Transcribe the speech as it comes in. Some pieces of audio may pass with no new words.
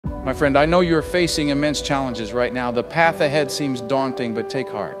My friend, I know you're facing immense challenges right now. The path ahead seems daunting, but take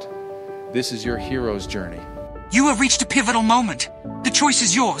heart. This is your hero's journey. You have reached a pivotal moment. The choice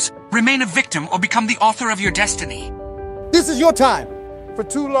is yours. Remain a victim or become the author of your destiny. This is your time. For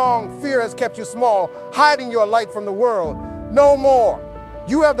too long, fear has kept you small, hiding your light from the world. No more.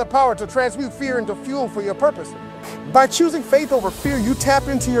 You have the power to transmute fear into fuel for your purpose. By choosing faith over fear, you tap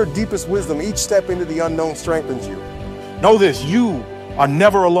into your deepest wisdom. Each step into the unknown strengthens you. Know this, you are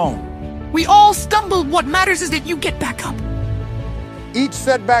never alone. We all stumbled. What matters is that you get back up. Each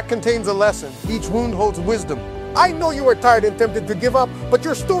setback contains a lesson. Each wound holds wisdom. I know you are tired and tempted to give up, but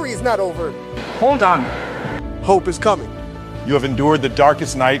your story is not over. Hold on. Hope is coming. You have endured the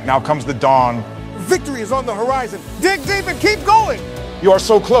darkest night, now comes the dawn. Victory is on the horizon. Dig deep and keep going. You are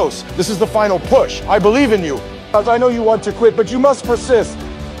so close. This is the final push. I believe in you. I know you want to quit, but you must persist.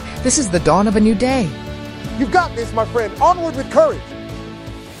 This is the dawn of a new day. You've got this, my friend. Onward with courage.